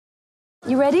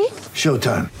You ready?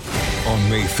 Showtime. On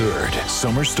May 3rd,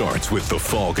 summer starts with The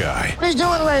Fall Guy. Let's do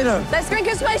it later. Let's drink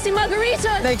a spicy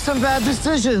margarita. Make some bad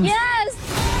decisions. Yes!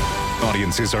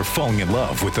 Audiences are falling in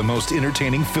love with the most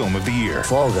entertaining film of the year.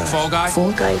 Fall Guy. Fall Guy?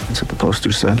 Fall guy. That's what the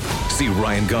poster said. See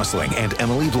Ryan Gosling and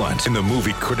Emily Blunt in the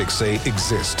movie critics say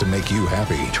exists to make you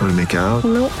happy. Trying to make it out?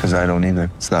 Nope. Because I don't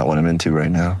either. It's not what I'm into right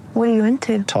now. What are you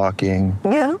into? Talking.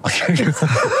 Yeah.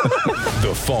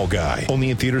 The Fall Guy.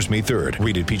 Only in theaters May 3rd.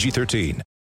 Rated PG-13.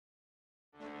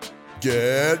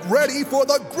 Get ready for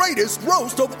the greatest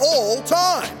roast of all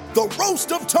time. The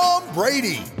Roast of Tom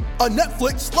Brady. A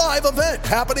Netflix live event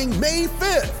happening May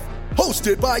 5th.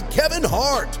 Hosted by Kevin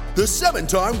Hart. The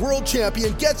 7-time world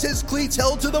champion gets his cleats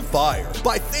held to the fire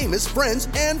by famous friends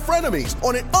and frenemies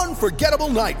on an unforgettable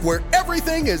night where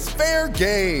everything is fair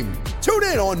game. Tune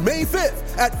in on May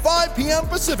 5th at 5 p.m.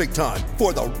 Pacific time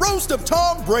for the Roast of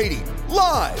Tom Brady.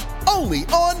 Live only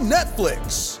on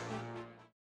Netflix.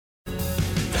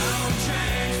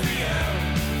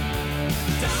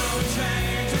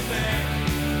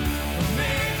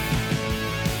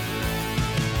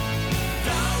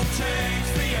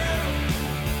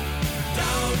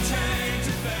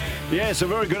 Yes, a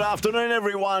very good afternoon,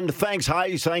 everyone. Thanks,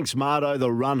 Hayes. Thanks, Mardo. The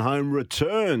run home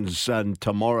returns and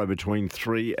tomorrow between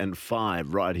 3 and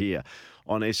 5 right here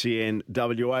on SEN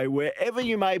WA, wherever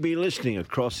you may be listening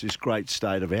across this great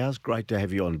state of ours. Great to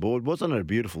have you on board. Wasn't it a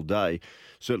beautiful day?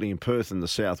 Certainly in Perth in the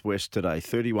southwest today,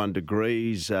 31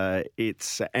 degrees.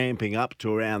 It's amping up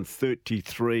to around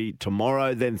 33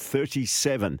 tomorrow, then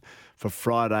 37 for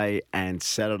Friday and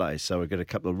Saturday. So we've got a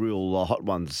couple of real hot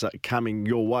ones coming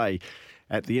your way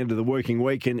at the end of the working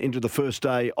week and into the first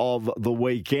day of the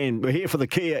weekend. We're here for the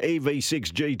Kia EV6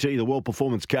 GT, the World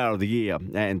Performance Car of the Year,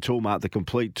 and Toolmart, the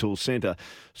complete tool centre,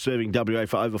 serving WA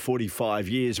for over 45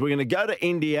 years. We're going to go to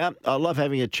India. I love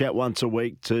having a chat once a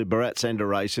week to Bharat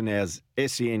Sundaresan, our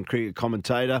SEN cricket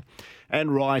commentator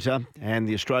and writer, and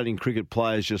the Australian cricket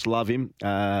players just love him.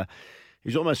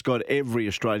 He's almost got every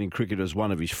Australian cricketer as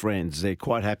one of his friends. They're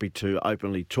quite happy to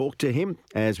openly talk to him.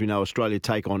 As we know, Australia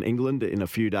take on England in a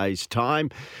few days' time.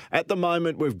 At the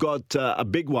moment, we've got a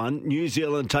big one, New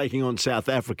Zealand taking on South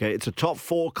Africa. It's a top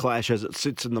 4 clash as it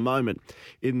sits in the moment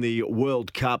in the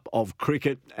World Cup of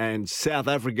cricket. And South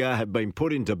Africa have been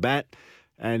put into bat.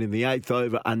 And in the 8th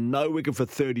over, a no wicket for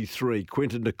 33.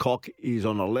 Quinton de Kock is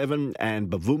on 11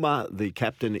 and Bavuma, the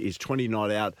captain, is 20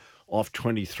 not out off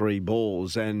 23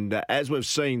 balls. And as we've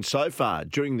seen so far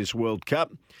during this World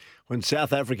Cup, when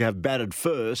South Africa have batted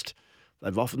first,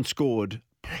 they've often scored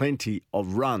plenty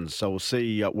of runs. So we'll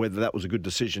see whether that was a good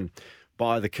decision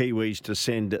by the Kiwis to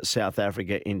send South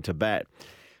Africa into bat.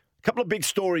 A couple of big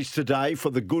stories today for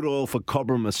the good oil for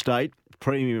Cobram Estate,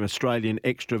 premium Australian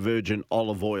extra virgin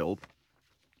olive oil.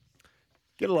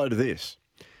 Get a load of this.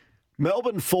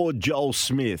 Melbourne forward Joel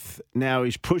Smith now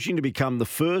is pushing to become the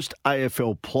first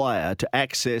AFL player to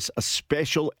access a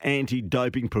special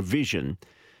anti-doping provision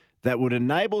that would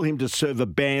enable him to serve a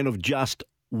ban of just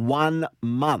 1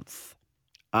 month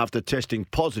after testing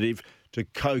positive to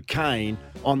cocaine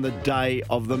on the day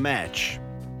of the match.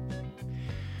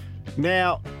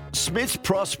 Now, Smith's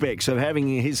prospects of having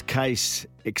his case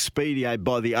expedited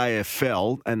by the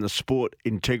AFL and the Sport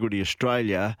Integrity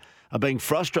Australia are being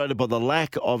frustrated by the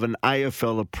lack of an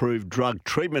AFL-approved drug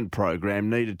treatment program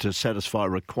needed to satisfy a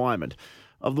requirement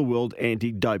of the World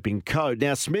Anti-Doping Code.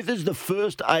 Now, Smith is the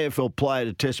first AFL player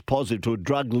to test positive to a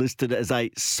drug listed as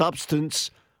a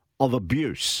substance of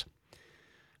abuse,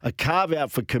 a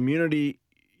carve-out for community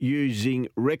using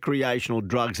recreational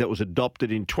drugs that was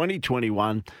adopted in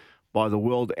 2021 by the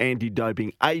World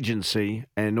Anti-Doping Agency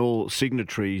and all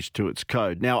signatories to its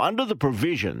code. Now, under the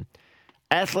provision,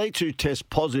 athletes who test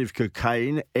positive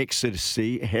cocaine,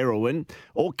 ecstasy, heroin,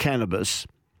 or cannabis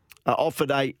are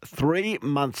offered a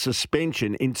 3-month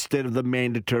suspension instead of the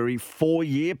mandatory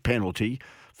 4-year penalty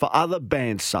for other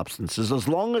banned substances, as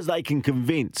long as they can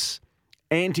convince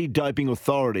anti-doping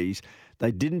authorities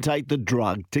they didn't take the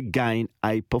drug to gain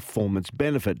a performance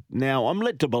benefit. Now, I'm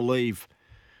led to believe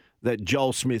that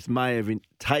Joel Smith may have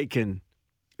taken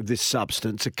this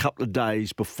substance a couple of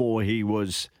days before he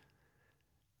was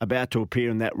about to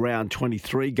appear in that round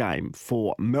 23 game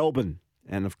for Melbourne,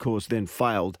 and of course then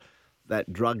failed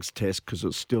that drugs test because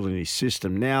it's still in his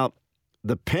system. Now,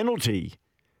 the penalty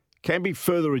can be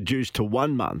further reduced to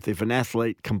 1 month if an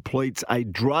athlete completes a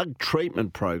drug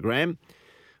treatment program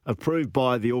approved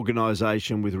by the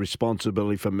organisation with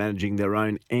responsibility for managing their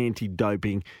own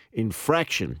anti-doping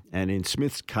infraction. And in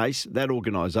Smith's case, that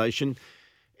organisation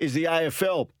is the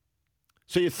AFL.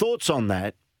 So your thoughts on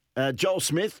that? Joel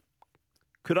Smith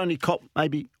could only cop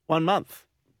maybe 1 month,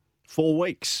 4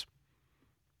 weeks.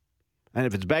 And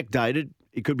if it's backdated,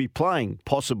 he could be playing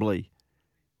possibly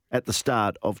at the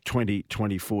start of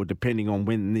 2024, depending on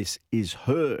when this is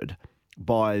heard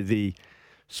by the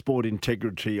Sport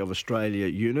Integrity of Australia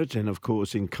unit and, of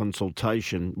course, in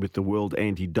consultation with the World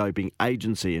Anti-Doping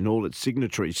Agency and all its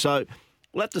signatories. So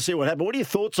we'll have to see what happens. What are your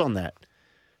thoughts on that?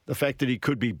 The fact that he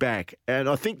could be back. And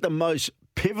I think the most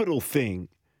pivotal thing,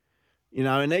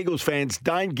 and Eagles fans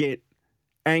don't get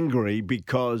angry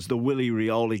because the Willie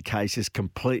Rioli case is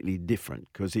completely different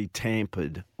because he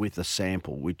tampered with a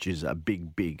sample, which is a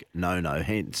big, big no-no.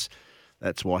 Hence,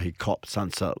 that's why he copped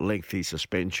such a lengthy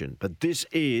suspension. But this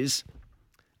is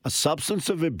a substance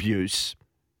of abuse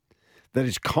that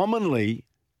is commonly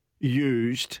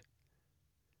used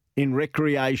in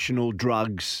recreational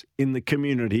drugs in the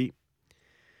community.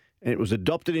 And it was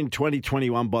adopted in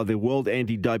 2021 by the World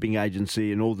Anti-Doping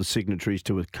Agency and all the signatories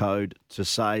to a code to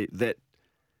say that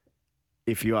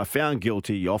if you are found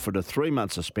guilty, you're offered a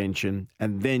 3-month suspension,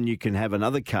 and then you can have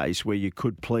another case where you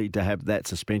could plead to have that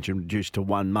suspension reduced to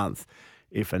 1 month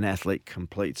if an athlete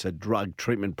completes a drug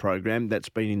treatment program that's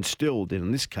been instilled,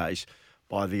 in this case,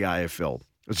 by the AFL.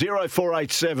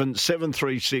 0487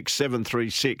 736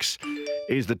 736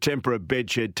 is the Tempera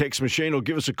Bedshed text machine, or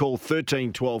give us a call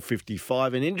 13 12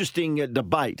 55. An interesting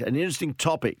debate, an interesting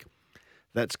topic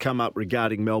that's come up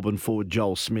regarding Melbourne forward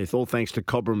Joel Smith, all thanks to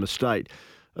Cobram Estate,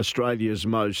 Australia's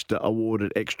most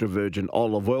awarded extra virgin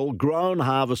olive oil, grown,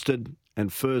 harvested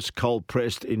and first cold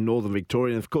pressed in northern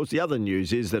Victoria. And of course, the other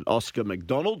news is that Oscar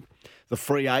McDonald, the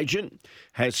free agent,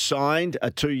 has signed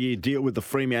a 2-year deal with the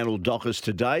Fremantle Dockers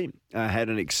today. Had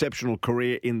an exceptional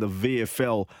career in the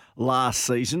VFL last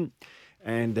season,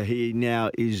 and he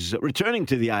now is returning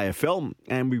to the AFL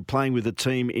and will be playing with the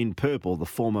team in purple, the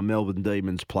former Melbourne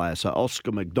Demons player. So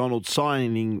Oscar McDonald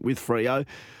signing with Freo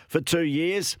for 2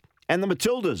 years. And the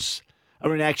Matildas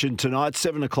are in action tonight,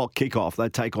 7 o'clock kickoff. They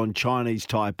take on Chinese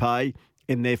Taipei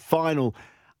in their final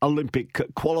Olympic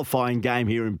qualifying game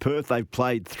here in Perth. They've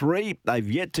played 3.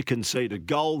 They've yet to concede a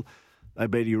goal. They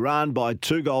beat Iran by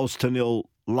 2-0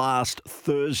 last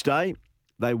Thursday.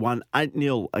 They won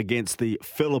 8-0 against the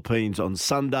Philippines on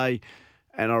Sunday.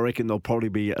 And I reckon there'll probably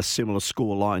be a similar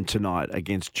scoreline tonight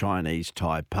against Chinese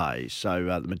Taipei. So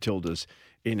the Matildas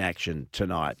in action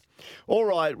tonight. All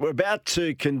right, we're about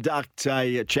to conduct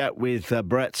a chat with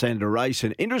Bharat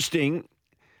Sundaresan. Interesting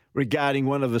regarding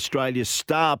one of Australia's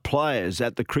star players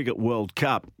at the Cricket World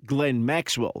Cup, Glenn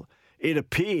Maxwell. It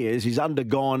appears he's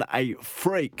undergone a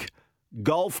freak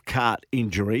golf cart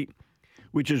injury,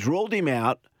 which has ruled him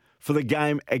out for the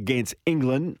game against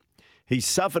England. He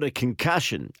suffered a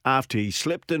concussion after he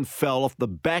slipped and fell off the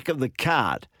back of the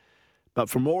cart. But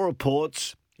from all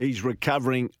reports, he's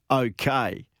recovering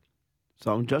okay.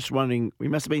 So I'm just wondering, we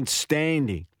must have been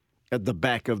standing at the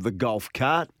back of the golf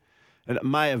cart and it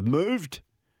may have moved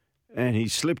and he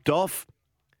slipped off.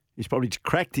 He's probably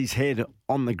cracked his head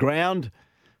on the ground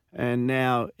and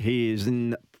now he is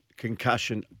in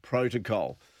concussion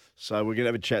protocol. So we're going to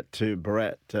have a chat to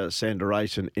Bharat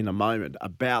Sundaresan in a moment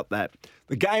about that.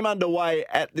 The game underway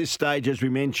at this stage, as we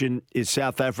mentioned, is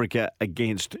South Africa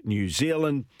against New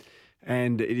Zealand.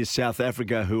 And it is South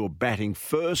Africa who are batting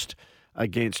first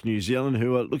against New Zealand,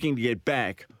 who are looking to get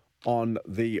back on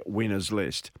the winners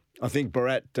list. I think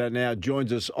Bharat now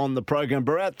joins us on the program.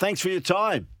 Bharat, thanks for your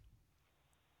time.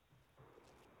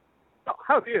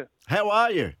 How are you? How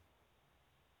are you?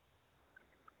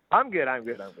 I'm good.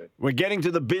 We're getting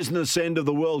to the business end of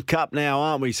the World Cup now,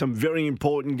 aren't we? Some very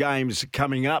important games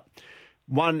coming up.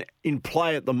 One in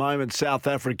play at the moment, South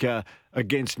Africa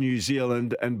against New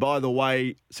Zealand. And by the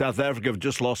way, South Africa have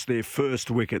just lost their first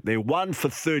wicket. They're 1 for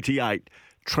 38.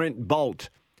 Trent Bolt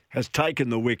has taken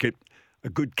the wicket. A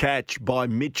good catch by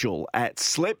Mitchell at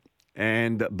slip.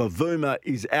 And Bavuma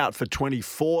is out for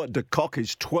 24. De Kock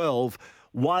is 12.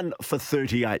 1 for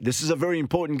 38. This is a very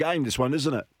important game, this one,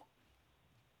 isn't it?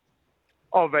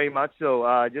 Oh, very much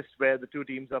so. Just where the two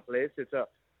teams are placed. It's a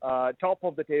top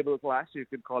of the table clash, you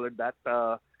could call it that.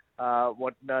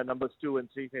 Numbers 2 and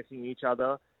 3 facing each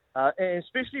other, and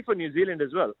especially for New Zealand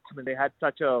as well. I mean, they had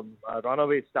such a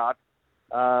runaway start,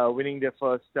 winning their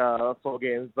first 4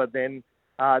 games, but then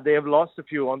they have lost a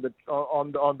few on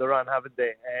the run, haven't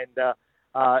they? And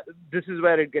this is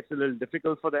where it gets a little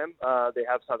difficult for them. They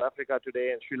have South Africa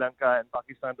today and Sri Lanka and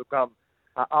Pakistan to come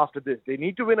after this. They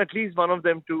need to win at least one of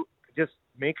them to just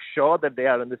make sure that they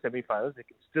are in the semi-finals. They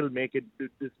can still make it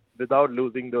this without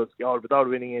losing those or without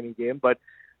winning any game, but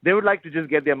they would like to just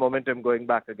get their momentum going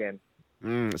back again.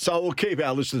 So we'll keep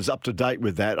our listeners up to date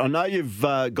with that. I know you've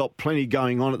got plenty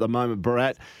going on at the moment,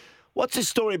 Bharat. What's this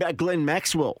story about Glenn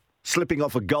Maxwell slipping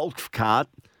off a golf cart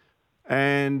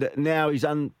and now he's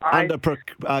under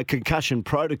concussion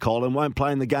protocol and won't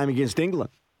play in the game against England.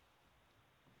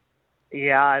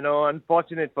 Yeah, I know.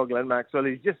 Unfortunate for Glenn Maxwell.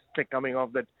 He's just coming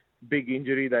off that big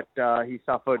injury that he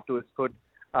suffered to his foot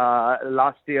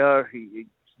last year. He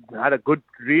had a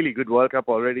really good World Cup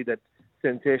already, that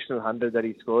sensational 100 that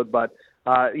he scored. But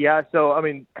so I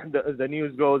mean, the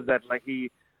news goes that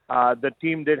the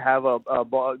team did have a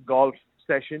golf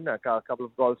session, a couple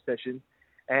of golf sessions,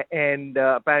 and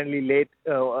apparently late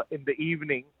in the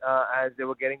evening, as they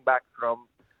were getting back from,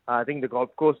 I think, the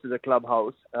golf course to the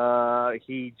clubhouse,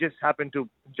 he just happened to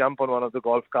jump on one of the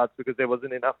golf carts because there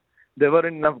weren't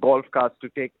enough golf carts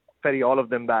to ferry all of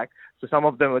them back. So some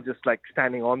of them were just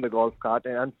standing on the golf cart,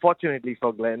 and unfortunately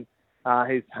for Glenn,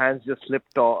 his hands just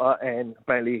slipped and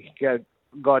apparently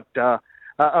got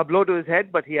a blow to his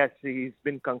head, but he's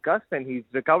been concussed and he's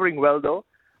recovering well though.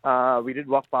 We did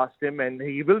walk past him, and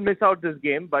he will miss out this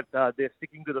game, but they're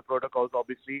sticking to the protocols,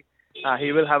 obviously.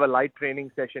 He will have a light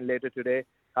training session later today.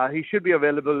 He should be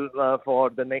available for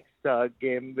the next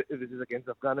game, which is against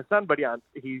Afghanistan. But yeah,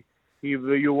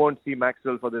 you won't see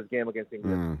Maxwell for this game against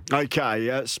England.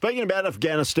 Okay. Speaking about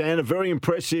Afghanistan, a very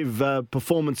impressive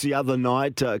performance the other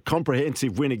night, a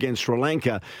comprehensive win against Sri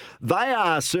Lanka. They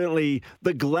are certainly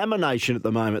the glamour nation at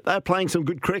the moment. They're playing some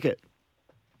good cricket.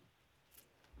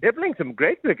 They're playing some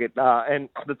great cricket, and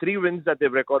the 3 wins that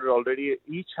they've recorded already,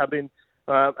 each have been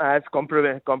as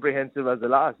comprehensive as the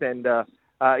last. And,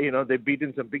 they've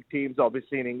beaten some big teams,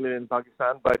 obviously, in England and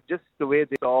Pakistan, but just the way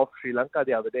they saw off Sri Lanka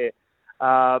the other day,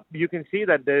 you can see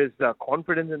that there's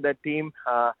confidence in that team.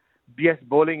 Yes,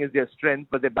 bowling is their strength,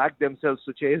 but they backed themselves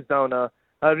to chase down a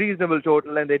reasonable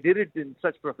total, and they did it in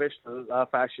such professional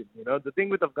fashion. The thing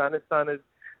with Afghanistan is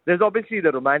there's obviously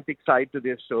the romantic side to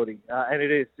their story, and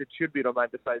it should be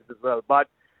romanticized as well. But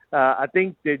I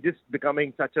think they're just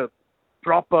becoming such a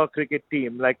proper cricket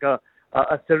team, like a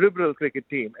cerebral cricket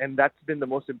team, and that's been the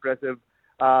most impressive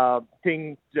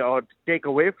thing to take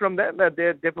away from them.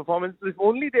 Their performance. If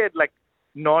only they had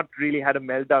not really had a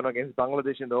meltdown against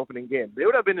Bangladesh in the opening game, they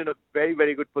would have been in a very,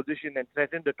 very good position and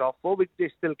threatened the top 4, which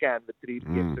they still can with 3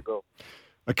 games to go.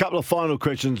 A couple of final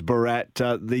questions, Bharat.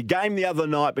 The game the other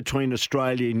night between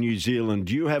Australia and New Zealand,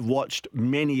 you have watched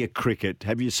many a cricket.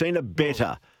 Have you seen a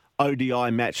better ODI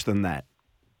match than that?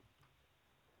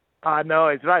 No,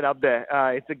 it's right up there.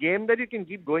 It's a game that you can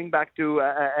keep going back to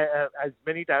as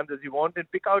many times as you want and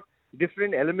pick out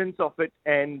different elements of it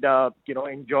and,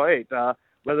 enjoy it.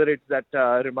 Whether it's that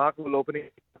remarkable opening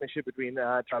partnership between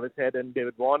Travis Head and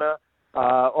David Warner,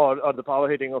 or the power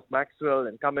hitting of Maxwell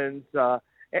and Cummins,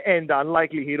 and the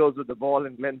unlikely heroes with the ball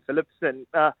and Glenn Phillips, and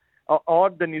or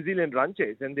the New Zealand run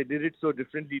chase. And they did it so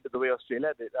differently to the way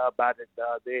Australia batted.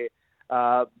 They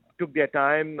took their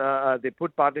time. They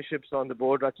put partnerships on the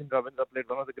board. Rachin Ravindra played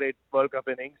one of the great World Cup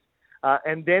innings.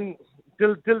 And then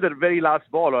till the very last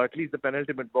ball, or at least the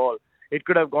penultimate ball, it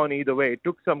could have gone either way. It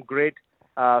took some great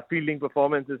fielding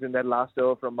performances in that last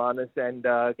over from Manas and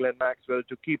Glenn Maxwell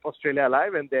to keep Australia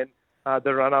alive, and then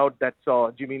the run out that saw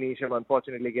Jimmy Neesham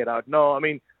unfortunately get out. No, I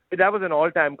mean, that was an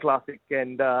all-time classic,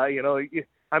 and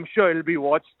I'm sure it'll be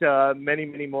watched many,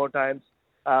 many more times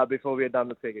before we're done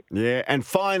with cricket. Yeah, and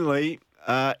finally,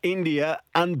 India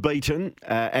unbeaten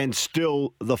and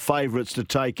still the favourites to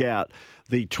take out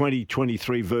the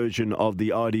 2023 version of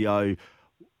the ODI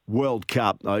World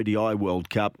Cup.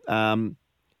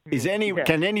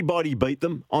 Can anybody beat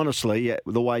them, honestly,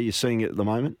 the way you're seeing it at the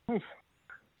moment?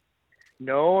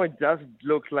 No, it just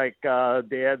looks like they're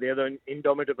the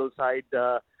indomitable side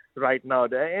right now.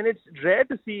 And it's rare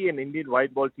to see an Indian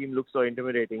white ball team look so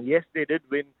intimidating. Yes, they did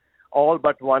win all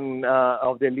but one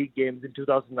of their league games in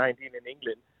 2019 in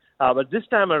England. But this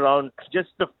time around, just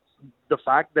the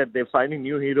fact that they're finding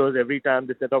new heroes every time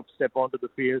they step onto the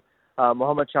field.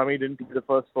 Mohammad Shami didn't play the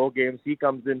first 4 games. He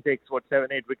comes in, takes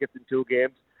 7-8 wickets in 2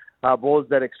 games. Bowls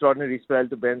that extraordinary spell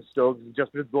to Ben Stokes.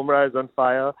 Jasprit Bumrah is on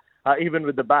fire, even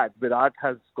with the bat. Virat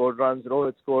has scored runs,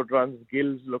 Rohit scored runs,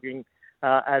 Gill's looking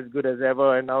as good as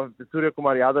ever. And now the Surya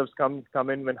Kumar Yadav's come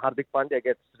in when Hardik Pandya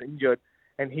gets injured,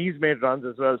 and he's made runs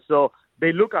as well. So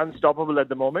they look unstoppable at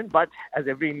the moment. But as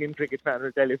every Indian cricket fan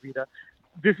will tell you, Peter,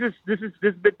 this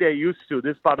bit they're used to,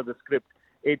 this part of the script.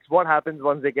 It's what happens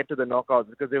once they get to the knockouts,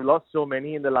 because they've lost so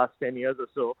many in the last 10 years or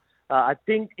so. I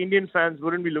think Indian fans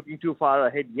wouldn't be looking too far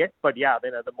ahead yet, but yeah,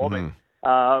 then at the moment, they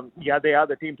are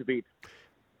the team to beat.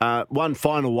 One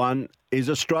final one. Is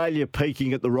Australia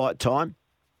peaking at the right time?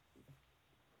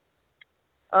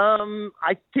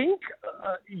 I think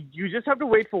you just have to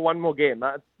wait for one more game.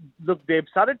 Look, they've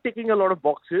started ticking a lot of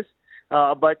boxes,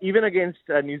 but even against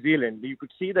New Zealand, you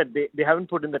could see that they haven't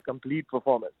put in the complete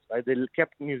performance. Right? They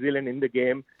kept New Zealand in the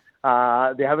game.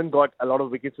 They haven't got a lot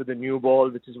of wickets with the new ball,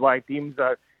 which is why teams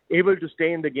are able to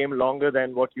stay in the game longer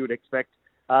than what you'd expect,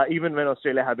 even when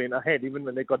Australia have been ahead, even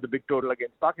when they got the big total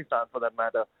against Pakistan, for that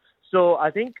matter. So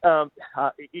I think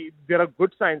there are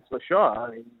good signs for sure.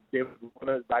 I mean, David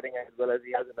Warner is batting as well as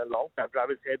he has in a long time.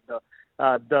 Travis Head,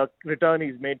 the return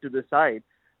he's made to the side.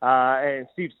 And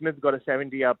Steve Smith got a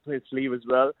 70 up his sleeve as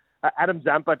well. Adam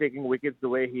Zampa taking wickets the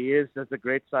way he is, that's a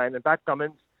great sign. And Pat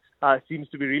Cummins seems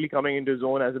to be really coming into his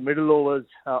own as a middle overs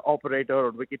operator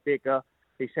or wicket taker.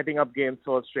 He's setting up games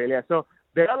for Australia. So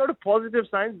there are a lot of positive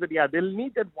signs, but yeah, they'll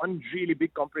need that one really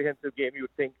big comprehensive game, you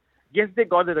would think. Yes, they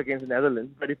got it against the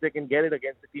Netherlands, but if they can get it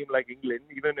against a team like England,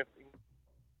 even if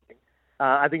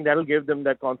I think that'll give them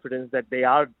that confidence that they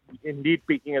are indeed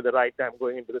peaking at the right time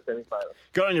going into the semi-finals.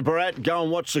 Good on you, Bharat. Go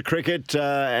and watch the cricket,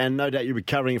 and no doubt you'll be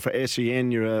covering it for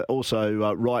SEN. You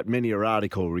also write many an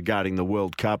article regarding the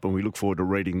World Cup, and we look forward to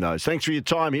reading those. Thanks for your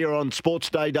time here on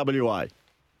Sportsday WA.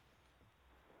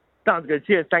 Sounds good.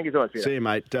 Cheers. Thank you so much. Peter. See you,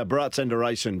 mate. Bharat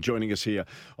Sundaresan joining us here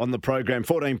on the program.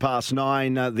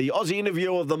 9:14. The Aussie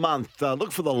interview of the month.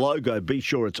 Look for the logo. Be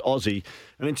sure it's Aussie.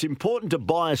 And it's important to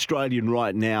buy Australian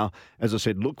right now. As I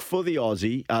said, look for the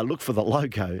Aussie. Look for the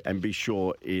logo and be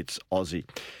sure it's Aussie.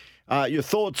 Your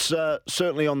thoughts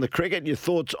certainly on the cricket. Your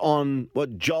thoughts on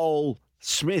what Joel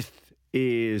Smith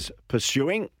is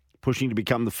pursuing, pushing to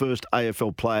become the first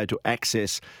AFL player to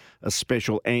access a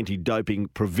special anti-doping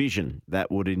provision that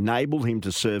would enable him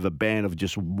to serve a ban of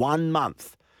just 1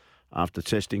 month after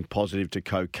testing positive to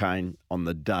cocaine on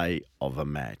the day of a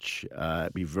match.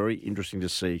 It'd be very interesting to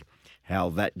see how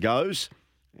that goes.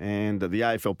 And the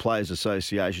AFL Players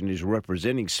Association is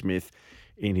representing Smith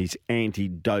in his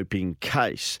anti-doping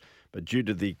case. But due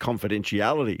to the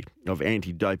confidentiality of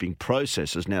anti-doping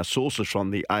processes, now sources from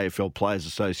the AFL Players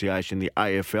Association, the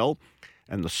AFL,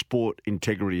 and the Sport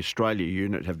Integrity Australia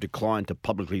unit have declined to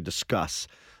publicly discuss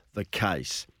the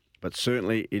case. But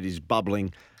certainly it is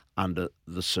bubbling under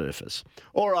the surface.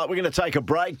 All right, we're going to take a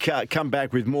break, come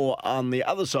back with more on the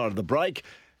other side of the break.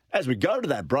 As we go to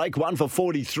that break, 1 for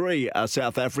 43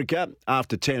 South Africa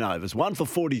after 10 overs. 1 for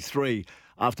 43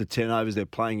 after 10 overs. They're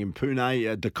playing in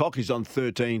Pune. De Kock is on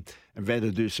 13 and Van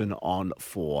der Dusen on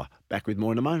 4. Back with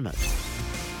more in a moment.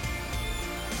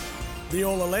 The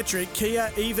all-electric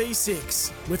Kia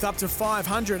EV6 with up to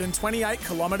 528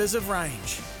 kilometres of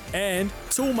range. And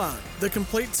Toolmart, the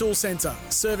complete tool centre,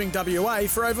 serving WA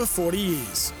for over 40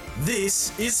 years.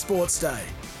 This is Sports Day.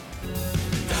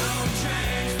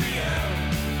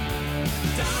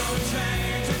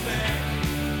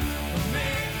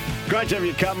 Great to have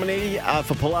your company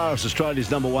for Polaris, Australia's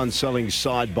 #1 selling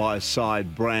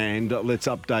side-by-side brand. Let's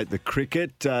update the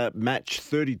cricket. Match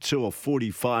 32 of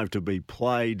 45 to be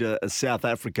played. South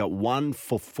Africa 1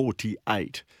 for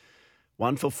 48.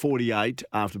 1 for 48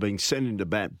 after being sent into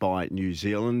bat by New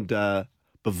Zealand.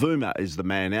 Bavuma is the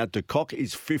man out. De Kock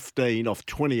is 15 off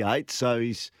 28, so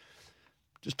he's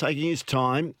just taking his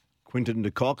time. Quinton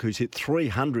de Kock, who's hit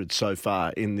 300 so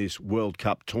far in this World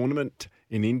Cup tournament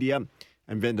in India.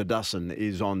 And Van der Dusen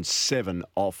is on 7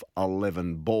 off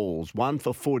 11 balls. 1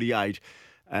 for 48,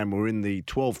 and we're in the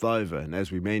 12th over. And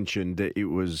as we mentioned, it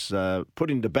was put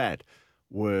into bat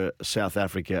were South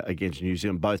Africa against New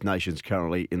Zealand. Both nations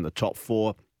currently in the top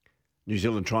 4. New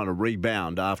Zealand trying to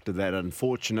rebound after that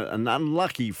unfortunate and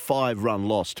unlucky 5-run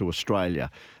loss to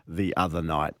Australia the other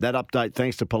night. That update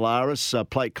thanks to Polaris.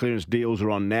 Plate clearance deals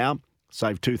are on now.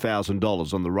 Save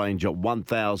 $2,000 on the range at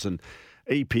 1,000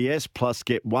 EPS plus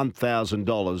get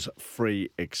 $1,000 free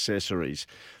accessories.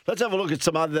 Let's have a look at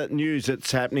some other news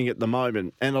that's happening at the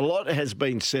moment. And a lot has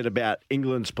been said about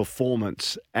England's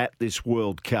performance at this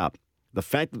World Cup. The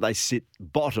fact that they sit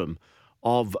bottom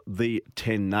of the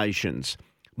 10 nations.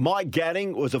 Mike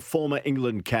Gatting was a former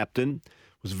England captain,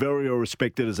 was very well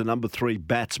respected as a number 3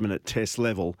 batsman at Test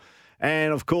level.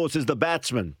 And, of course, is the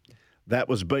batsman that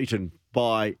was beaten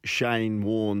by Shane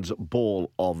Warne's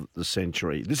ball of the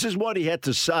century. This is what he had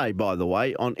to say, by the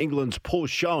way, on England's poor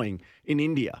showing in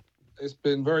India. It's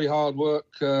been very hard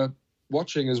work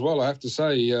watching as well, I have to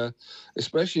say,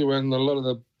 especially when a lot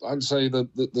of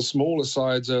the smaller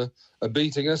sides are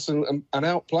beating us and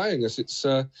outplaying us.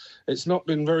 It's not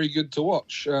been very good to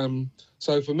watch.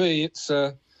 So for me, it's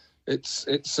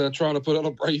trying to put on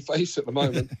a brave face at the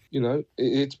moment.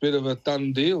 It's a bit of a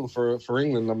done deal for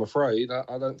England, I'm afraid.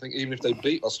 I don't think even if they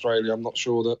beat Australia, I'm not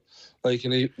sure that they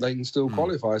can still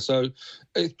qualify. So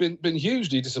it's been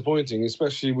hugely disappointing,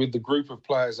 especially with the group of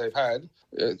players they've had.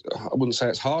 I wouldn't say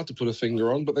it's hard to put a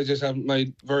finger on, but they just haven't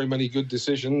made very many good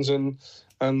decisions and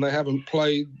they haven't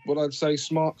played what I'd say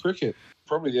smart cricket.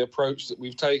 Probably the approach that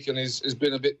we've taken has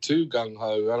been a bit too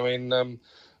gung-ho. I mean,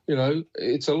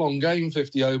 it's a long game,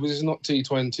 50 overs. It's not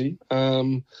T20.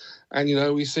 And,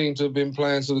 we seem to have been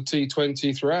playing sort of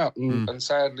T20 throughout and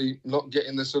sadly not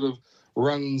getting the sort of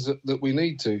runs that we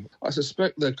need to. I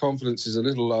suspect their confidence is a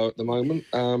little low at the moment.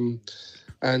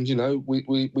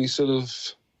 We sort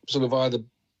of either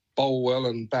bowl well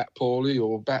and bat poorly,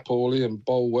 or bat poorly and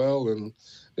bowl well, and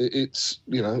it's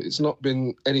not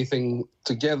been anything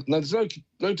together. No, there's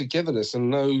no togetherness and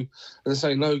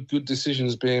no good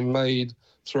decisions being made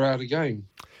throughout a game.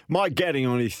 Mike Gadding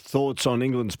on his thoughts on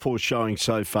England's poor showing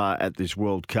so far at this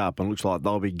World Cup, and looks like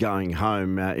they'll be going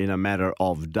home in a matter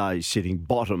of days, sitting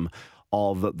bottom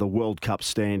of the World Cup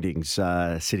standings,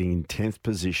 sitting in 10th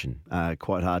position.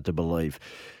 Quite hard to believe.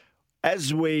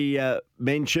 As we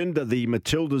mentioned, the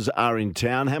Matildas are in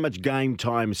town. How much game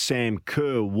time Sam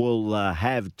Kerr will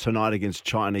have tonight against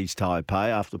Chinese Taipei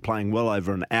after playing well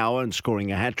over an hour and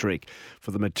scoring a hat-trick for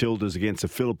the Matildas against the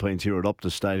Philippines here at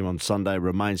Optus Stadium on Sunday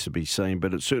remains to be seen,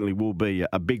 but it certainly will be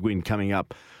a big win coming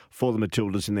up for the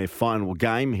Matildas in their final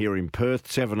game here in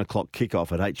Perth, 7 o'clock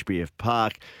kickoff at HBF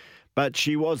Park. But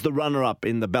she was the runner-up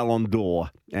in the Ballon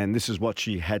d'Or, and this is what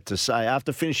she had to say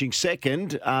after finishing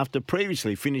second, after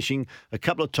previously finishing a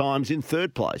couple of times in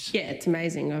third place. Yeah, it's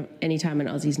amazing. Anytime an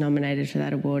Aussie's nominated for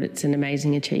that award, it's an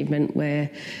amazing achievement. We're,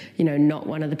 not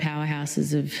one of the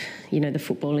powerhouses of, the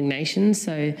footballing nation.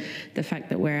 So the fact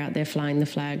that we're out there flying the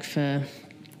flag for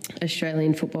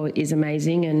Australian football is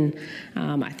amazing, and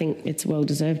I think it's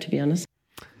well-deserved, to be honest.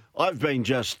 I've been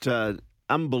just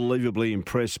unbelievably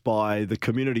impressed by the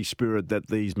community spirit that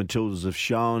these Matildas have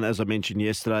shown. As I mentioned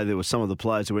yesterday, there were some of the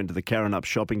players who went to the Karrinyup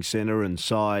Shopping Centre and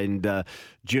signed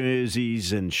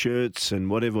jerseys and shirts and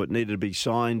whatever it needed to be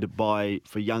signed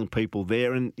for young people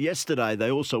there. And yesterday they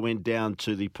also went down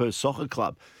to the Perth Soccer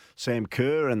Club, Sam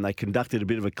Kerr, and they conducted a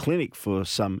bit of a clinic for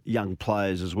some young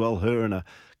players as well. Her and a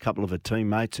couple of her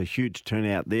teammates, a huge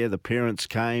turnout there. The parents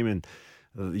came and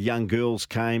the young girls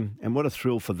came, and what a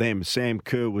thrill for them. Sam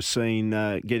Kerr was seen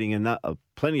getting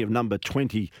plenty of number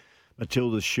 20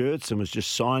 Matilda's shirts and was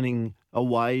just signing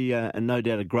away, and no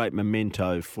doubt a great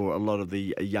memento for a lot of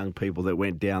the young people that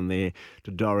went down there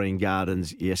to Dorrien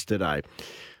Gardens yesterday.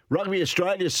 Rugby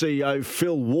Australia CEO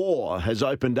Phil Waugh has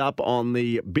opened up on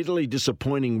the bitterly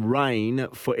disappointing reign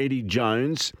for Eddie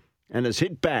Jones and has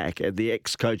hit back at the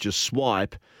ex-coach's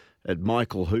swipe at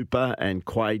Michael Hooper and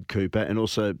Quade Cooper and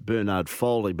also Bernard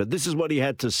Foley. But this is what he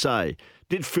had to say.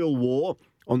 Did Phil Waugh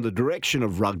on the direction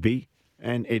of rugby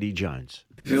and Eddie Jones.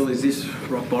 Phil, is this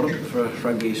rock bottom for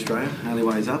Rugby Australia? Only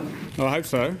ways up? I hope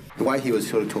so. The way he was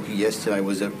sort of talking yesterday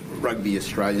was that Rugby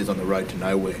Australia's on the road to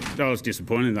nowhere. I was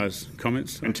disappointed in those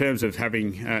comments. In terms of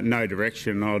having no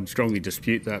direction, I'd strongly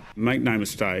dispute that. Make no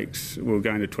mistakes, we're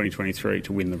going to 2023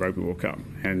 to win the Rugby World Cup,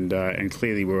 and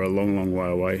clearly we're a long, long way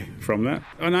away from that.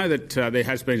 I know that there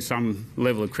has been some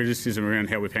level of criticism around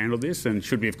how we've handled this, and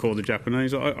should we have called the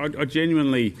Japanese? I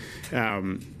genuinely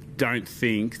don't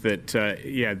think that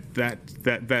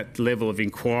that level of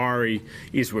inquiry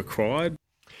is required.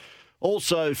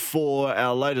 Also, for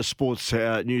our latest sports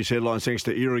news headlines, thanks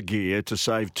to Irrigear to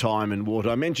save time and water.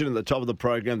 I mentioned at the top of the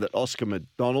program that Oscar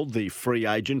McDonald, the free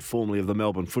agent, formerly of the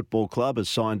Melbourne Football Club, has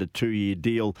signed a 2-year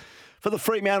deal for the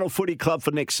Fremantle Footy Club for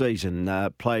next season.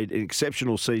 Played an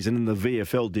exceptional season in the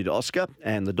VFL, did Oscar,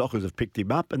 and the Dockers have picked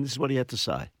him up, and this is what he had to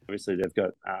say. Obviously, they've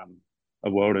got a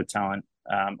world of talent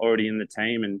already in the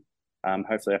team, and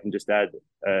hopefully I can just add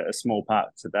a small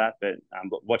part to that. But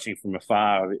watching from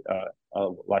afar, I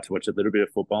like to watch a little bit of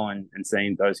football and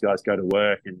seeing those guys go to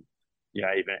work, and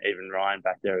even Ryan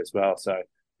back there as well. So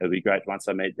it'll be great once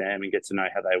I meet them and get to know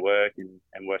how they work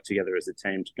and work together as a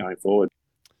team going forward.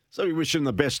 So we wish him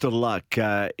the best of luck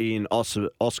in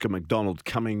Oscar McDonald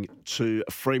coming to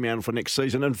Fremantle for next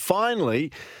season. And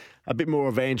finally, a bit more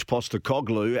of Ange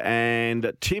Postecoglou,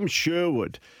 and Tim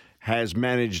Sherwood has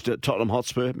managed Tottenham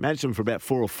Hotspur, managed them for about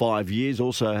 4 or 5 years,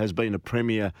 also has been a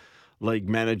Premier League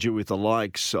manager with the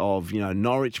likes of,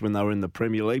 Norwich when they were in the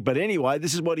Premier League. But anyway,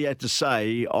 this is what he had to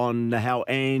say on how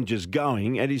Ange is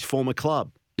going at his former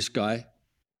club. This guy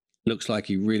looks like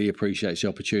he really appreciates the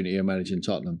opportunity of managing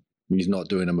Tottenham. He's not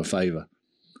doing them a favour.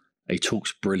 He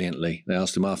talks brilliantly. They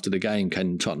asked him after the game,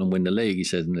 can Tottenham win the league? He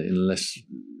said, unless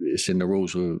it's in the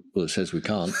rules that says we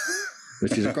can't.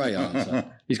 Which is a great answer.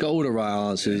 He's got all the right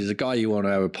answers. He's a guy you want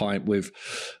to have a pint with.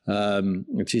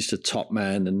 He's just a top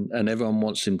man, and everyone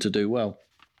wants him to do well,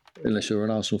 unless you're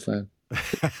an Arsenal fan.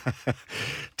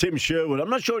 Tim Sherwood. I'm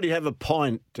not sure he'd have a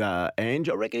pint, Ange.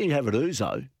 I reckon he'd have an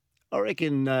ouzo. I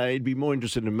reckon he'd be more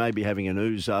interested in maybe having an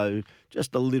ouzo,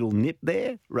 just a little nip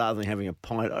there, rather than having a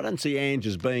pint. I don't see Ange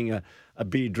as being a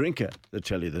beer drinker, to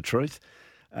tell you the truth.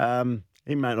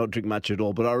 He may not drink much at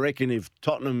all, but I reckon if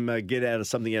Tottenham get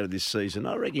something out of this season,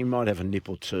 I reckon he might have a nip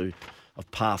or two of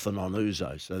Parthenon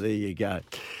Ouzo. So there you go.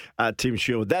 Tim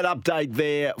Sherwood. That update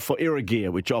there for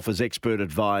Irrigear, which offers expert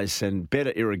advice and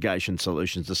better irrigation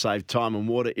solutions to save time and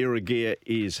water. Irrigear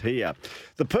is here.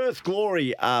 The Perth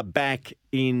Glory are back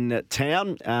in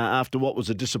town after what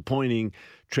was a disappointing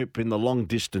trip in the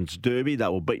long-distance derby. They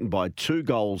were beaten by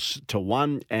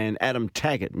 2-1, and Adam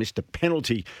Taggart missed a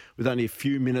penalty with only a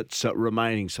few minutes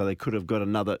remaining, so they could have got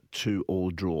another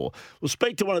 2-2 draw. We'll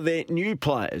speak to one of their new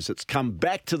players that's come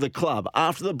back to the club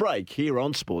after the break here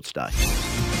on Sportsday.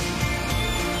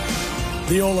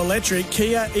 The all-electric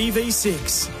Kia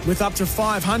EV6 with up to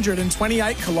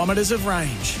 528 kilometres of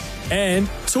range. And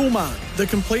Toolmart, the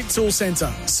complete tool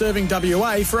centre, serving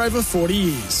WA for over 40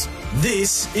 years.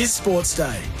 This is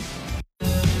Sportsday.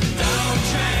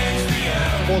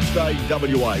 Sportsday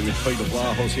WA with Peter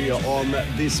Vlahos here on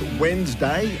this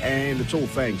Wednesday, and it's all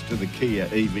thanks to the Kia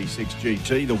EV6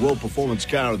 GT, the World Performance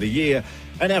Car of the Year,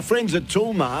 and our friends at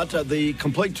Toolmart, the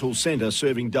complete tool centre,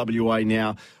 serving WA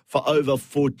now for over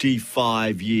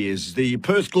 45 years. The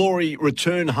Perth Glory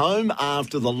return home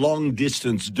after the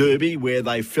long-distance derby where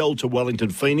they fell to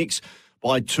Wellington Phoenix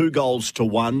by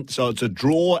 2-1. So it's a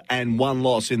draw and one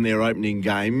loss in their opening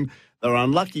game. They're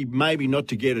unlucky maybe not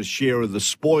to get a share of the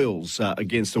spoils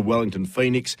against the Wellington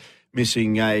Phoenix,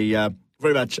 missing a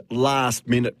very much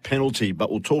last-minute penalty.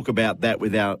 But we'll talk about that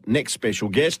with our next special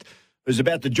guest, who's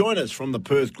about to join us from the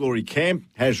Perth Glory camp,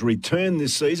 has returned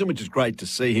this season, which is great to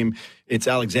see him. It's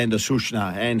Alexander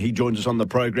Sushna, and he joins us on the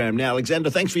program now. Alexander,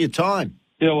 thanks for your time.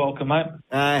 You're welcome, mate.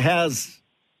 How's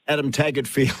Adam Taggart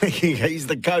feeling? He's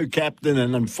the co-captain,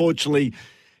 and unfortunately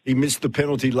he missed the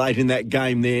penalty late in that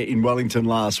game there in Wellington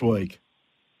last week.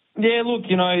 Yeah, look,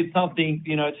 it's something,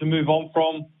 to move on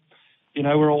from.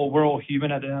 We're all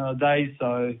human at the end of the day,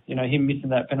 so, him missing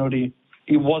that penalty,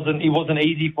 it wasn't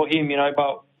easy for him,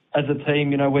 but as a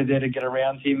team, we're there to get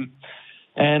around him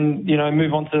and,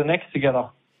 move on to the next together.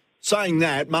 Saying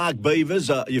that, Mark Beavers,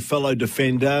 your fellow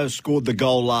defender, scored the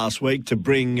goal last week to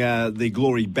bring the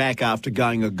Glory back after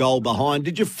going a goal behind.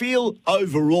 Did you feel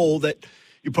overall that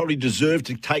you probably deserved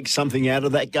to take something out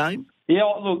of that game? Yeah,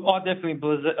 look, I definitely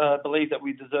believe that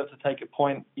we deserve to take a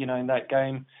point, in that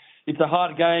game. It's a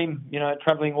hard game,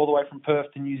 travelling all the way from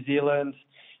Perth to New Zealand.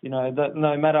 That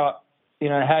no matter,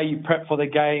 how you prep for the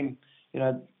game,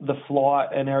 the flight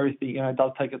and everything,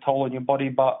 does take a toll on your body.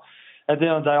 But at the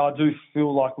end of the day, I do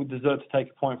feel like we deserve to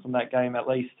take a point from that game at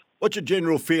least. What's your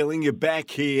general feeling? You're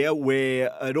back here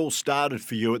where it all started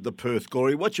for you at the Perth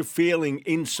Glory. What's your feeling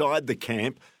inside the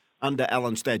camp under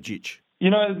Alan Stajic?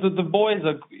 The boys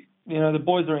are, the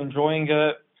boys are enjoying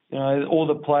it. All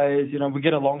the players, we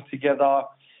get along together.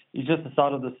 It's just the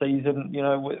start of the season.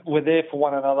 We're there for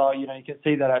one another. You can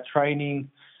see that at training.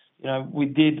 We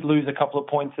did lose a couple of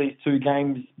points these two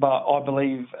games, but I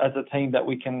believe as a team that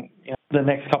we can, the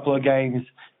next couple of games,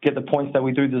 get the points that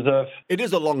we do deserve. It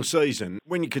is a long season.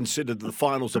 When you consider the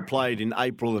finals are played in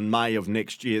April and May of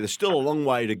next year, there's still a long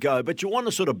way to go, but you want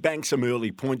to sort of bank some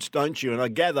early points, don't you? And I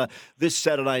gather this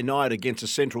Saturday night against the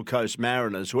Central Coast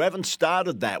Mariners, who haven't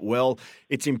started that well,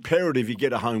 it's imperative you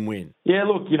get a home win. Yeah,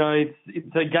 look,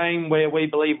 it's a game where we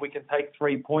believe we can take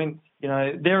 3 points.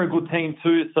 They're a good team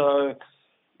too, so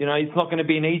it's not going to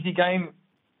be an easy game.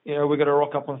 We've got to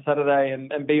rock up on Saturday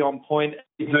and be on point,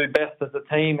 do best as a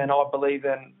team, and I believe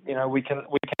then, we can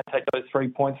take those 3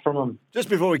 points from them. Just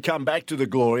before we come back to the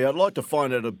Glory, I'd like to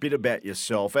find out a bit about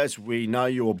yourself. As we know,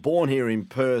 you were born here in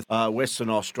Perth, Western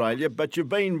Australia, but you've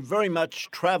been very much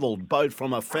travelled, both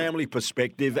from a family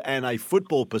perspective and a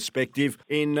football perspective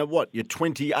in, your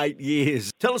 28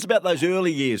 years. Tell us about those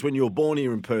early years when you were born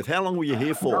here in Perth. How long were you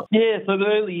here for? Yeah, so the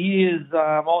early years,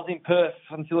 I was in Perth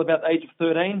until about the age of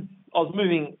 13. I was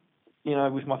moving,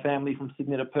 with my family from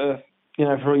Sydney to Perth,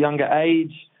 for a younger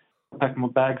age, pack my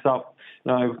bags up,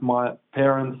 with my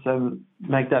parents and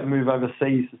make that move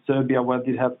overseas to Serbia where I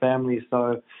did have family.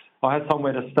 So I had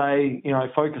somewhere to stay,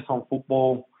 focus on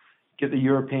football, get the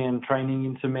European training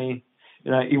into me.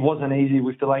 It wasn't easy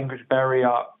with the language barrier,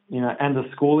 and the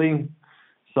schooling.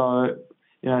 So,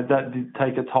 that did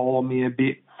take a toll on me a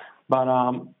bit. But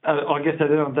I guess at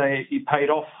the end of the day, it paid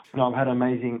off. I've had an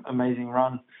amazing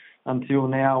run until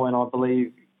now, and I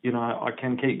believe, I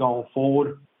can keep going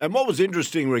forward. And what was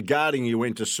interesting regarding you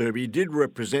went to Serbia, you did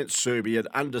represent Serbia at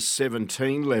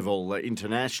under-17 level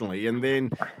internationally, and then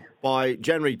by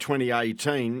January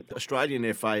 2018,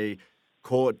 Australian FA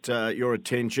caught your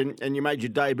attention, and you made your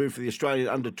debut for the Australian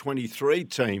under-23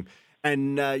 team,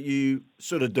 and you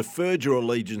sort of deferred your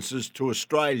allegiances to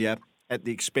Australia at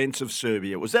the expense of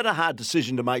Serbia. Was that a hard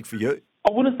decision to make for you?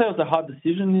 I wouldn't say it was a hard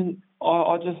decision.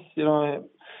 I just,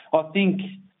 I think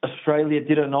Australia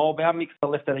didn't know about me because I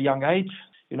left at a young age.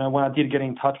 When I did get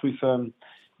in touch with them,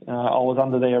 I was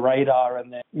under their radar,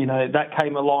 and then, that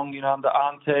came along, under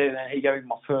Ante, and then he gave me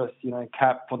my first,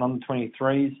 cap for under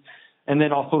 23s. And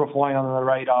then I was sort of flying under the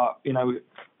radar,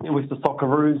 with the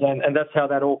Socceroos, and that's how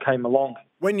that all came along.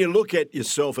 When you look at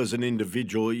yourself as an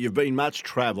individual, you've been much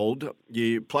travelled.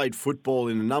 You played football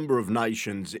in a number of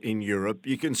nations in Europe.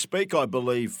 You can speak, I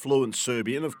believe, fluent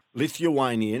Serbian,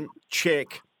 Lithuanian,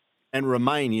 Czech and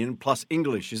Romanian, plus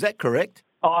English. Is that correct?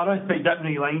 Oh, I don't speak that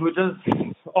many languages.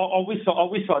 I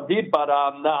wish I did, but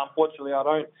no, unfortunately I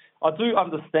don't. I do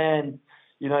understand,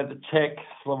 the Czech,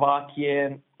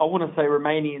 Slovakian. I wouldn't say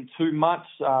Romanian too much,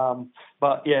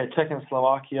 but yeah, Czech and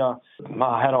Slovakia.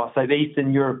 How do I say, the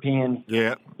Eastern European,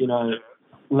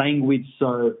 language.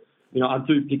 So, I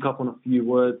do pick up on a few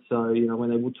words. So, when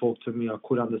they would talk to me, I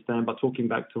could understand, but talking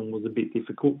back to them was a bit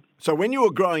difficult. So when you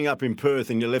were growing up in Perth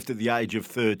and you left at the age of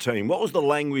 13, what was the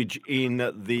language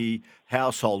in the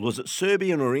household? Was it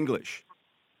Serbian or English?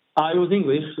 It was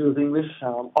English.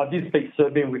 I did speak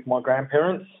Serbian with my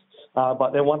grandparents,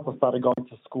 but then once I started going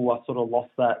to school, I sort of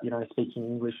lost that, speaking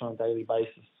English on a daily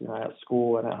basis, at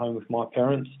school and at home with my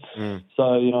parents.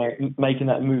 So, making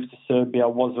that move to Serbia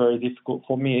was very difficult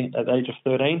for me at the age of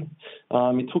 13.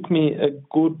 It took me a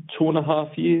good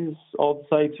 2.5 years, I'd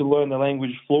say, to learn the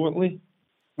language fluently.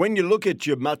 When you look at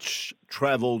your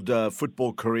much-travelled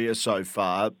football career so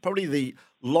far, probably the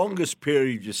longest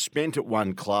period you spent at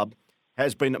one club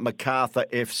has been at Macarthur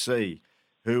FC,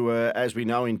 who, as we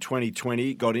know, in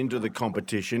 2020 got into the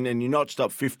competition, and you notched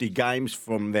up 50 games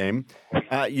from them.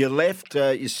 You left,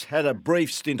 you had a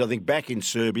brief stint, I think, back in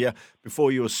Serbia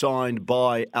before you were signed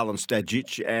by Alen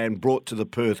Stajic and brought to the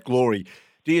Perth Glory.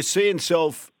 Do you see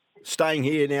yourself staying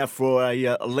here now for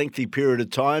a lengthy period of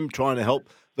time, trying to help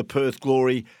the Perth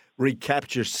Glory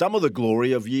recapture some of the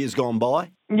glory of years gone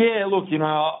by? Yeah, look,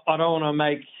 I don't want to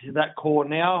make that call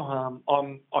now.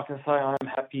 I can say I'm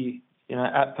happy,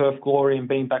 at Perth Glory and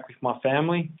being back with my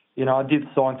family. I did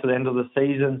sign to the end of the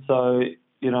season, so,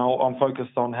 I'm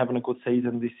focused on having a good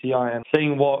season this year and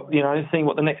seeing what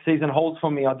the next season holds for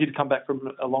me. I did come back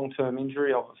from a long-term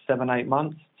injury of 7-8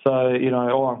 months. So,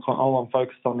 all I'm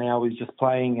focused on now is just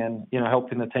playing and,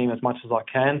 helping the team as much as I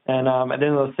can. And at the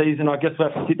end of the season, I guess we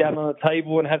have to sit down on the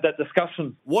table and have that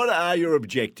discussion. What are your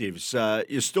objectives?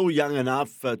 You're still young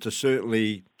enough to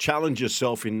certainly challenge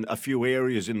yourself in a few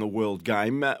areas in the world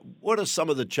game. What are some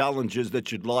of the challenges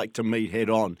that you'd like to meet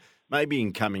head on, maybe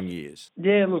in coming years?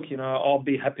 Yeah, look, I'll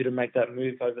be happy to make that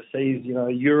move overseas,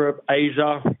 Europe,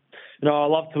 Asia. I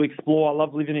love to explore. I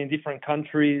love living in different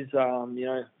countries,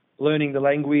 learning the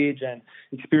language and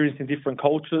experiencing different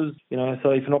cultures,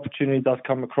 so if an opportunity does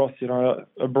come across,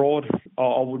 abroad,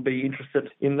 I would be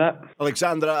interested in that.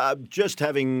 Alexandra, just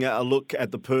having a look at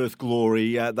the Perth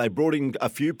Glory, they brought in a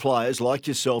few players like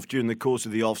yourself during the course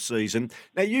of the off-season.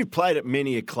 Now, you've played at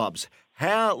many clubs.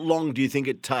 How long do you think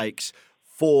it takes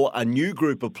for a new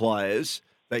group of players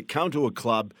that come to a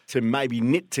club to maybe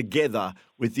knit together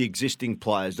with the existing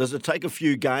players? Does it take a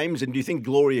few games, and do you think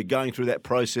Glory are going through that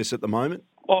process at the moment?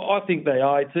 I think they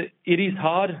are. It is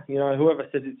hard. Whoever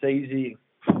says it's easy,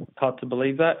 it's hard to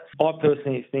believe that. I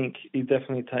personally think it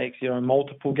definitely takes,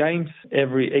 multiple games.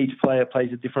 Each player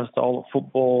plays a different style of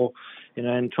football,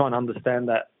 and trying to understand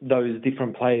that those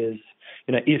different players,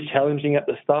 is challenging at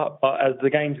the start. But as the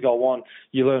games go on,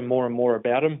 you learn more and more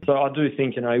about them. So I do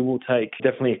think, it will take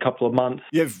definitely a couple of months.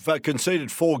 You've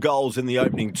conceded 4 goals in the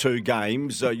opening 2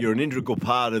 games. You're an integral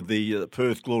part of the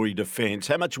Perth Glory defence.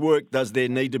 How much work does there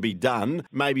need to be done,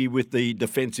 maybe with the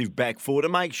defensive back four, to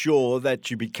make sure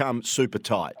that you become super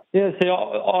tight? Yeah, see,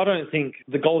 I don't think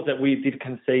the goals that we did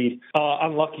concede are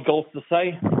unlucky goals to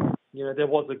say. There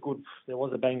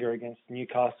was a banger against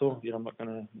Newcastle. I'm not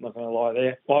going to lie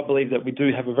there. I believe that we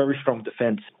do have a very strong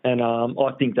defence, and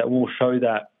I think that we'll show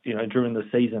that, during the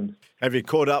season. Have you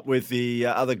caught up with the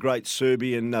other great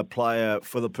Serbian player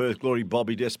for the Perth Glory,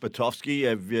 Bobby Despotovski?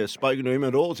 Have you spoken to him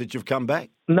at all since you've come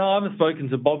back? No, I haven't spoken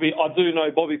to Bobby. I do know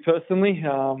Bobby personally.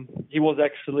 He was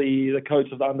actually the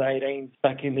coach of the under-18s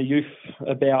back in the youth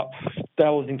that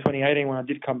was in 2018 when I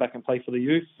did come back and play for the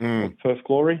youth of Perth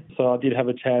Glory. So I did have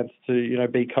a chance to,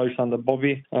 be coached under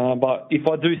Bobby. But if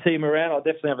I do see him around, I'll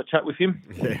definitely have a chat with him.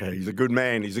 Yeah, he's a good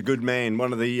man.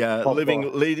 One of the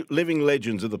living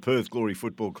legends of the Perth Glory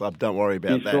Football Club. Don't worry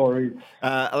about that. Sure is.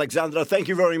 Alexandra, thank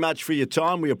you very much for your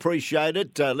time. We appreciate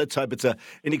it. Let's hope it's an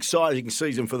exciting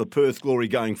season for the Perth Glory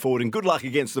going forward. And good luck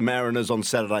against the Mariners on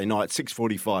Saturday night,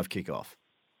 6:45 kickoff.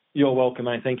 You're welcome,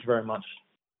 mate. Thank you very much.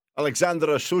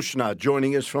 Alexandra Sushna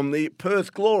joining us from the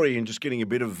Perth Glory and just getting a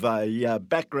bit of a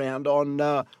background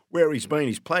on where he's been.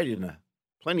 He's played in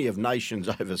plenty of nations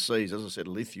overseas. As I said,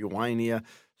 Lithuania,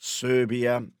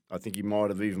 Serbia. I think he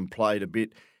might have even played a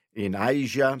bit in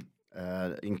Asia,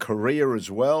 in Korea as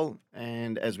well.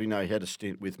 And as we know, he had a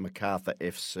stint with Macarthur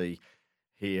FC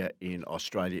here in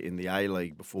Australia in the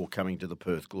A-League before coming to the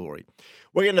Perth Glory.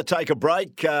 We're going to take a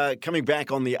break. Coming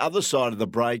back on the other side of the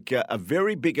break, a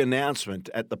very big announcement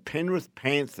at the Penrith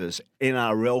Panthers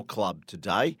NRL club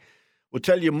today. We'll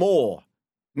tell you more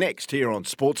next here on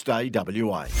Sportsday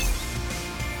WA.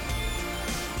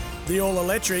 The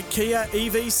all-electric Kia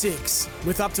EV6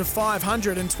 with up to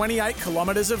 528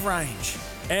 kilometres of range.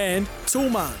 And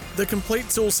Toolmart, the complete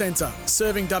tool centre,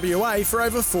 serving WA for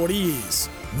over 40 years.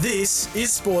 This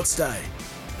is Sports Day.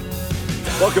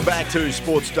 Welcome back to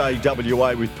Sports Day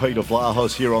WA with Peter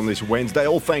Vlahos here on this Wednesday.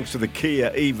 All thanks to the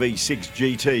Kia EV6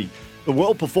 GT, the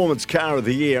World Performance Car of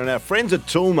the Year. And our friends at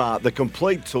Toolmart, the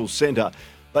complete tool centre,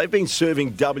 they've been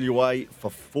serving WA for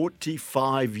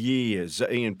 45 years.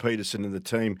 Ian Peterson and the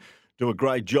team do a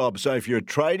great job. So if you're a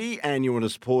tradie and you want to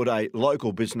support a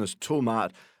local business,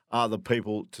 Toolmart are the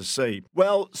people to see.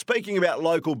 Well, speaking about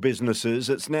local businesses,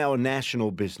 it's now a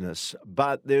national business,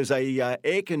 but there's a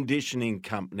air conditioning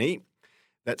company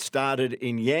that started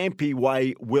in Yampi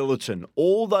Way, Willetton.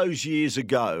 All those years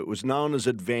ago, it was known as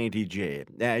Advantage Air.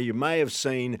 Now, you may have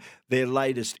seen their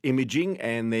latest imaging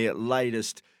and their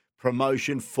latest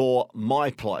promotion for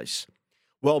My Place.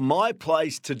 Well, My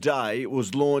Place today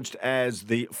was launched as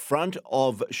the front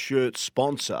of shirt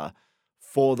sponsor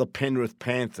for the Penrith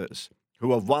Panthers,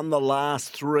 who have won the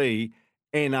last 3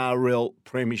 NRL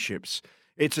premierships.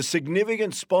 It's a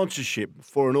significant sponsorship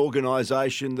for an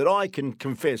organisation that I can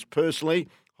confess personally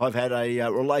I've had a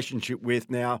relationship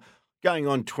with now going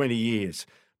on 20 years.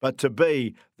 But to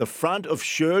be the front of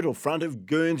shirt or front of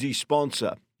Guernsey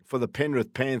sponsor for the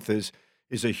Penrith Panthers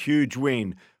is a huge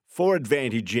win for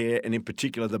Advantage Air and in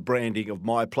particular the branding of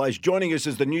My Place. Joining us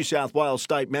is the New South Wales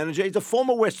State Manager. He's a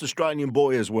former West Australian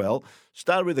boy as well.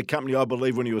 Started with the company, I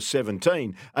believe, when he was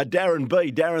 17. Darren B.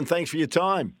 Darren, thanks for your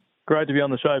time. Great to be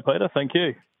on the show, Peter. Thank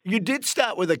you. You did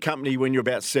start with a company when you were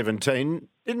about 17,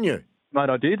 didn't you? Mate,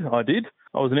 I did.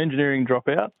 I was an engineering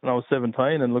dropout and I was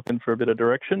 17 and looking for a bit of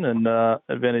direction, and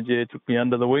Advantage Air took me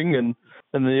under the wing and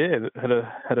had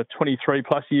a 23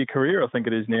 plus year career, I think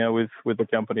it is now, with the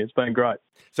company. It's been great.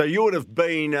 So you would have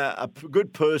been a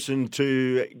good person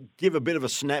to give a bit of a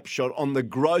snapshot on the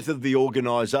growth of the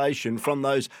organisation from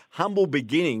those humble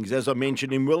beginnings, as I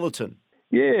mentioned, in Willetton.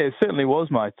 Yeah, it certainly was,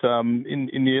 mate.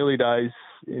 In the early days,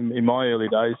 in my early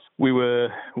days,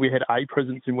 we had a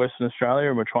presence in Western Australia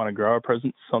and we're trying to grow a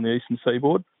presence on the eastern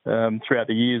seaboard. Throughout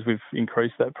the years, we've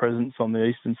increased that presence on the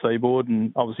eastern seaboard,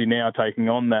 and obviously now taking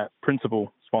on that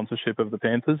principal sponsorship of the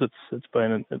Panthers. It's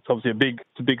obviously a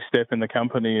big step in the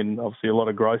company, and obviously a lot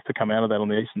of growth to come out of that on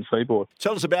the eastern seaboard.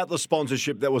 Tell us about the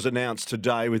sponsorship that was announced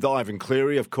today with Ivan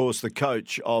Cleary, of course, the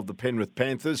coach of the Penrith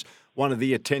Panthers, one of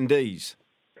the attendees.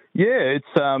 Yeah,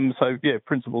 it's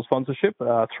principal sponsorship,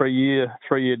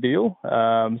 3-year deal.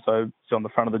 So it's on the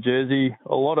front of the jersey.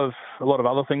 A lot of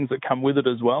other things that come with it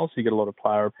as well. So you get a lot of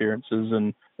player appearances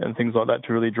and things like that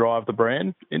to really drive the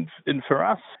brand. And for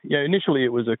us, initially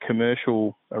it was a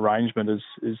commercial arrangement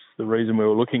is the reason we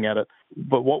were looking at it.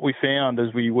 But what we found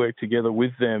as we worked together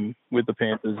with them, with the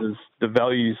Panthers, is the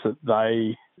values that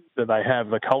they have,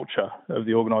 the culture of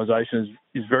the organisation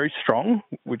is very strong,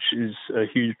 which is a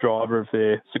huge driver of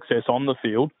their success on the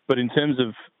field. But in terms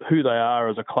of who they are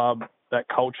as a club, that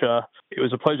culture, it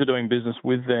was a pleasure doing business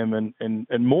with them.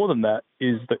 And more than that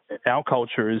is that our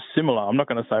culture is similar. I'm not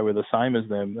going to say we're the same as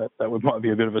them. That might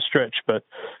be a bit of a stretch. But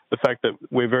the fact that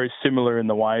we're very similar in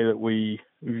the way that we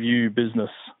view business,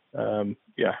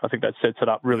 I think that sets it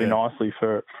up really nicely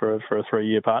for a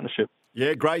 3-year partnership.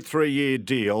 Yeah, great 3-year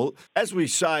deal. As we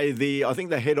say, I think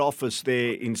the head office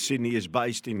there in Sydney is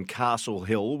based in Castle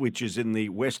Hill, which is in the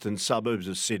western suburbs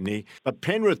of Sydney. But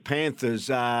Penrith Panthers,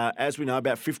 as we know,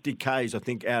 about 50 k's, I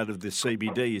think, out of the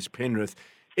CBD is Penrith.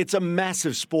 It's a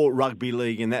massive sport rugby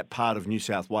league in that part of New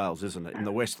South Wales, isn't it, in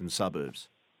the western suburbs?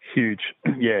 Huge,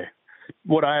 yeah.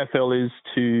 What AFL is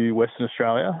to Western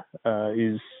Australia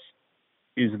is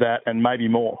that, and maybe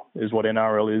more, is what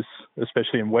NRL is,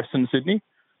 especially in Western Sydney.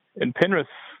 And Penrith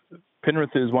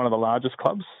is one of the largest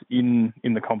clubs in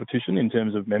the competition in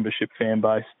terms of membership, fan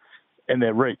base, and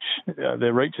their reach.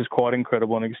 Their reach is quite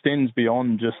incredible and extends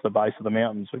beyond just the base of the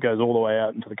mountains. It goes all the way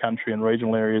out into the country and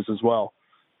regional areas as well.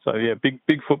 So, yeah, big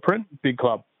footprint, big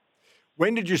club.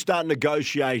 When did you start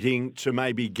negotiating to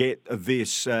maybe get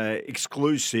this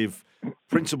exclusive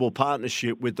principal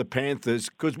partnership with the Panthers?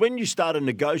 Because when you started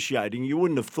negotiating, you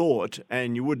wouldn't have thought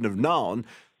and you wouldn't have known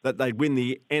that they'd win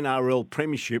the NRL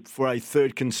Premiership for a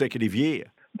third consecutive year.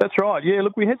 That's right. Yeah,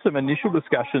 look, we had some initial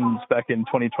discussions back in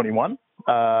 2021,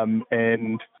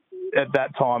 and at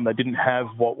that time they didn't have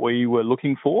what we were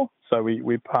looking for, so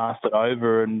we passed it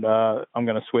over. And I'm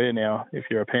going to swear now if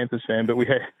you're a Panthers fan, but we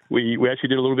actually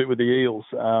did a little bit with the Eels,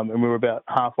 and we were about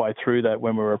halfway through that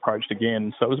when we were approached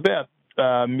again. So it was about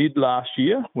mid last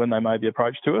year when they made the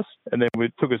approach to us, and then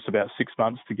it took us about 6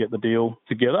 months to get the deal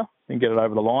together and get it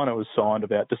over the line. It was signed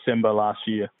about December last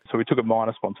year, so we took a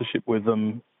minor sponsorship with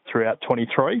them throughout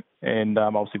 23, and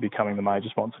obviously becoming the major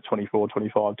sponsor 24,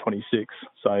 25, 26.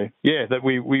 So yeah, that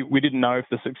we didn't know if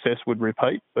the success would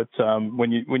repeat, but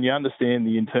when you understand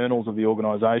the internals of the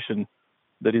organisation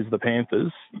that is the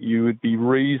Panthers, you would be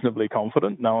reasonably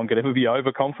confident. No one could ever be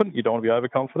overconfident. You don't want to be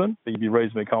overconfident, but you'd be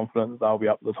reasonably confident that they'll be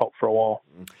up at the top for a while.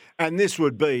 And this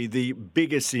would be the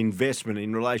biggest investment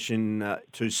in relation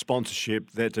to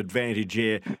sponsorship that Advantage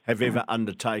Air have ever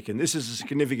undertaken. This is a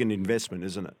significant investment,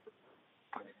 isn't it?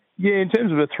 Yeah, in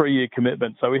terms of a 3-year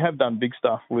commitment. So we have done big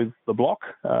stuff with the block.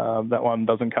 That one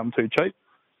doesn't come too cheap.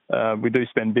 We do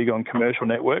spend big on commercial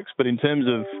networks, but in terms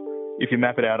of if you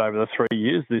map it out over the 3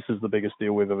 years, this is the biggest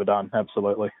deal we've ever done,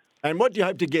 absolutely. And what do you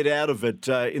hope to get out of it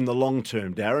in the long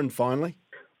term, Darren, finally?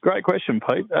 Great question,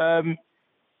 Pete.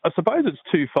 I suppose it's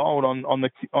twofold. On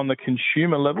the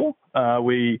consumer level,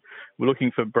 we're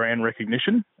looking for brand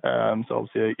recognition. So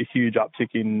obviously a huge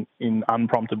uptick in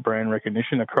unprompted brand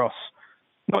recognition across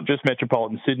not just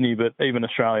metropolitan Sydney, but even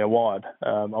Australia-wide.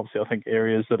 Obviously, I think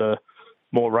areas that are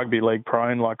more rugby league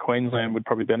prone, like Queensland, would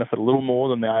probably benefit a little more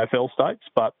than the AFL states,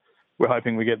 but we're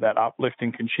hoping we get that uplift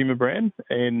in consumer brand.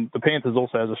 And the Panthers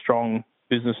also has a strong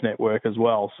business network as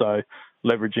well, so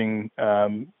leveraging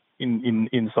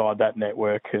inside that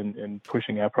network and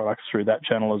pushing our products through that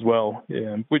channel as well,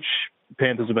 which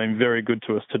Panthers have been very good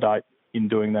to us to date in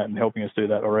doing that and helping us do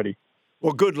that already.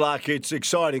 Well, good luck. It's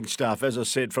exciting stuff, as I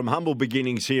said, from humble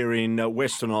beginnings here in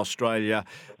Western Australia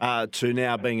to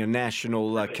now being a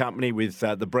national company with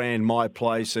the brand My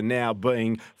Place, and now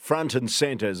being front and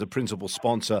centre as a principal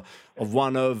sponsor of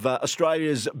one of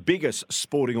Australia's biggest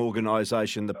sporting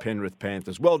organisation, the Penrith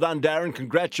Panthers. Well done, Darren.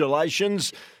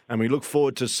 Congratulations. And we look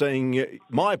forward to seeing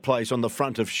My Place on the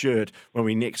front of shirt when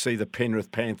we next see the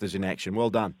Penrith Panthers in action.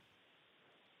 Well done.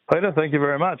 Peter, thank you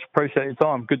very much. Appreciate your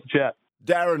time. Good to chat.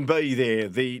 Darren B there,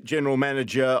 the General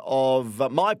Manager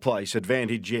of My Place,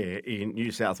 Advantage Air in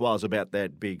New South Wales, about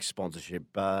that big sponsorship.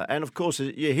 And, of course,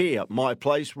 you're here, My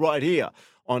Place, right here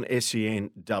on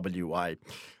SEN WA.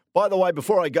 By the way,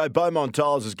 before I go, Beaumont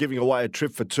Tiles is giving away a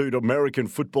trip for two to American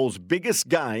football's biggest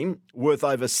game worth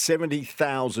over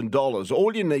 $70,000.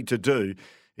 All you need to do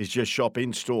is just shop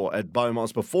in-store at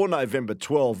Beaumont's before November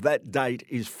 12. That date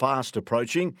is fast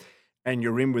approaching, and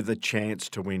you're in with a chance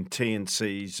to win.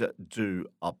 T&Cs do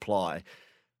apply.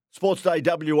 Sportsday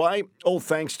WA, all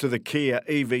thanks to the Kia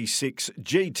EV6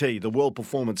 GT, the World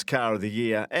Performance Car of the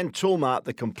Year, and Toolmart,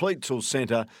 the complete tool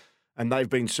centre, and they've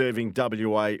been serving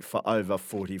WA for over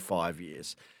 45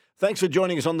 years. Thanks for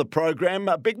joining us on the program.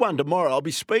 A big one tomorrow. I'll be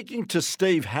speaking to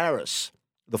Steve Harris,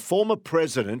 the former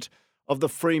president of the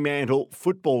Fremantle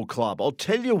Football Club. I'll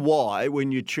tell you why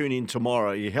when you tune in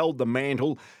tomorrow. He held the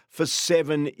mantle for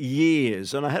 7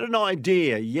 years. And I had an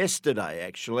idea yesterday,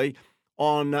 actually,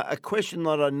 on a question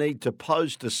that I need to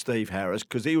pose to Steve Harris,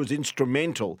 because he was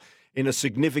instrumental in a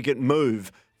significant move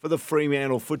for the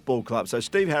Fremantle Football Club. So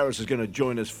Steve Harris is going to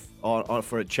join us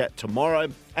for a chat tomorrow.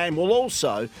 And we'll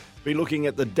also be looking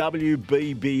at the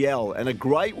WBBL and a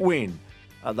great win.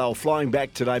 They were flying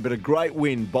back today, but a great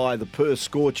win by the Perth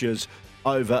Scorchers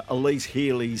over Elise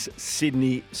Healy's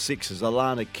Sydney Sixers.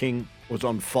 Alana King was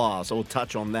on fire, so we'll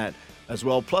touch on that as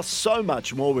well. Plus so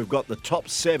much more. We've got the top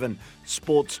 7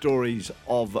 sports stories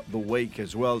of the week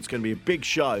as well. It's going to be a big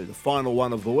show, the final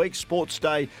one of the week.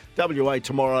 Sportsday WA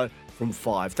tomorrow from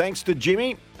 5. Thanks to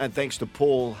Jimmy and thanks to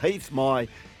Paul Heath, my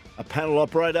panel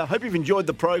operator. Hope you've enjoyed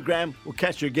the program. We'll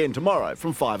catch you again tomorrow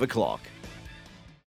from 5 o'clock.